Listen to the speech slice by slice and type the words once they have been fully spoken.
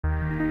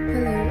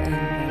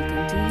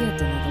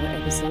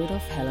episode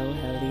of Hello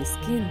Healthy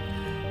Skin.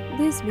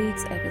 This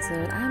week's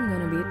episode, I'm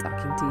going to be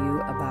talking to you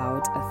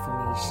about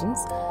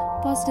affirmations,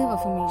 positive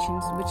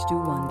affirmations which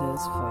do wonders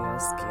for your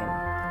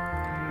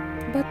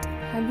skin. But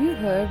have you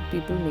heard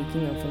people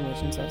making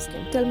affirmations of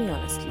skin? Tell me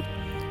honestly.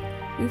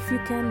 If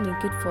you can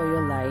make it for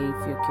your life,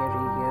 your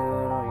career,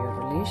 or your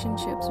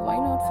relationships, why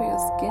not for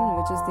your skin,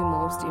 which is the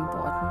most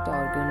important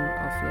organ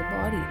of your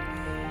body?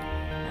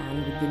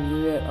 And with the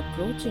new year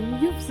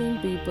approaching, you've seen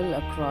people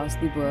across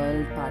the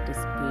world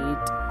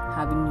participate,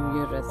 having new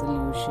year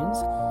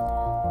resolutions.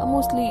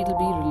 Mostly it'll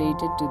be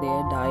related to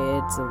their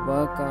diets, a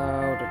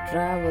workout, a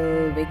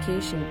travel,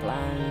 vacation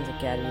plans,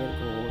 career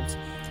goals.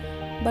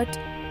 But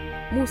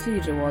mostly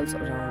it revolves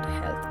around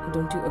health.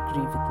 Don't you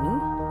agree with me?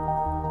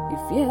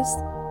 If yes,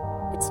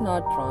 it's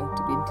not wrong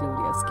to include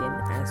your skin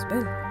as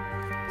well.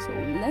 So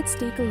let's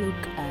take a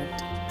look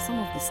at some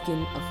of the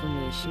skin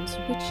affirmations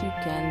which you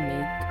can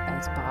make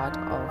as part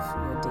of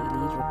your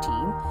daily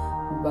routine,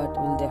 but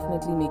will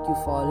definitely make you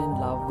fall in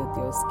love with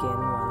your skin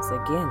once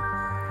again.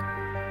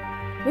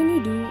 When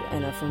you do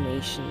an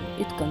affirmation,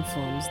 it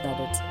confirms that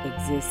it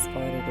exists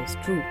or it is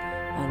true.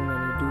 And when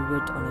you do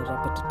it on a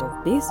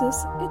repetitive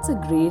basis, it's a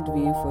great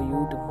way for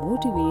you to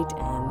motivate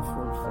and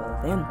fulfill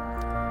them.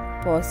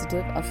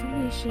 Positive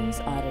affirmations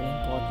are an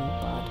important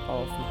part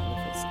of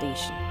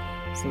manifestation.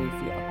 So if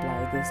you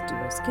apply this to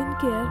your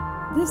skincare,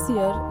 this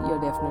year you're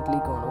definitely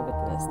going to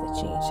witness the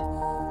change.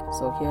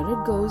 So here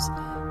it goes.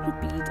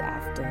 Repeat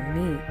after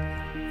me.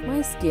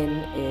 My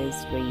skin is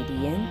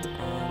radiant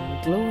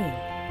and glowing.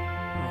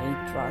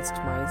 I trust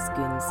my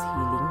skin's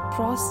healing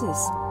process.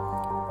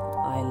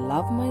 I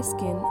love my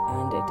skin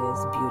and it is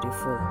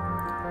beautiful.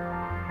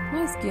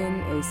 My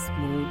skin is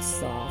smooth,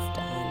 soft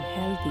and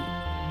healthy.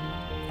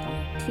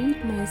 I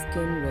treat my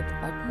skin with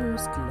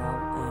utmost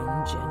love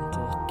and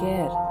gentle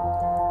care.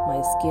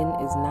 My skin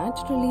is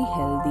naturally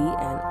healthy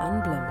and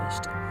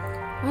unblemished.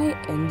 I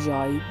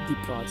enjoy the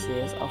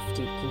process of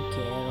taking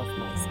care of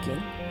my skin.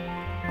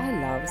 I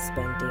love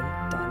spending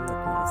time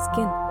with my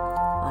skin.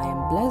 I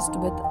am blessed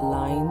with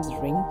lines,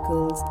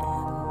 wrinkles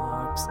and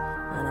marks,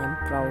 and I am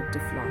proud to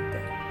flaunt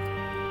them.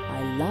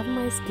 I love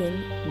my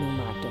skin no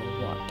matter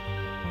what.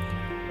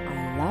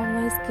 I love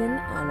my skin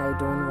and I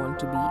don't want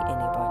to be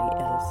anybody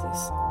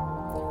else's.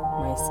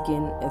 My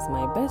skin is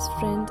my best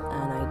friend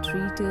and I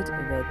treat it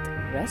with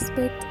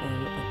respect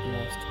and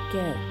utmost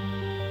care.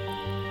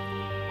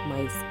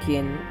 My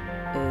skin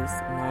is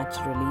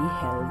naturally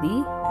healthy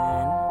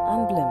and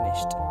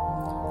unblemished.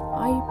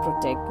 I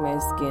protect my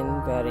skin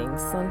wearing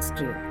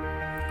sunscreen.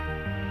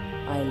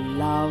 I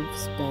love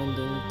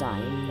spending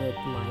time with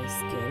my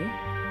skin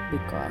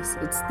because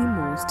it's the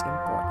most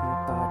important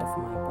part of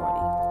my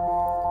body.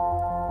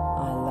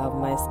 I love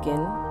my skin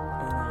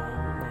and I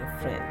am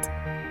my friend.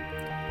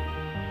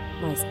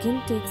 My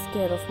skin takes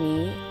care of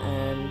me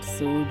and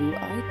so do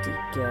I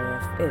take care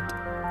of it.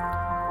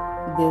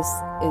 This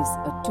is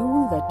a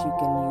tool that you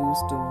can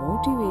use to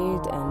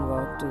motivate and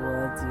work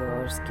towards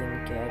your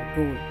skincare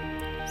goal.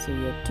 So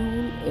your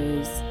tool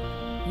is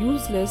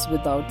useless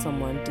without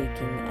someone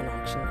taking an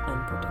action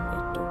and putting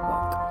it to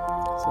work.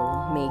 So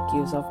make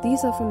use of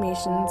these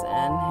affirmations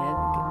and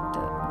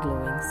get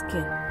glowing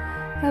skin.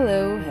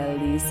 Hello,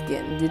 healthy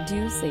skin. Did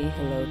you say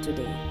hello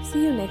today?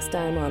 See you next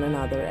time on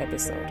another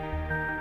episode.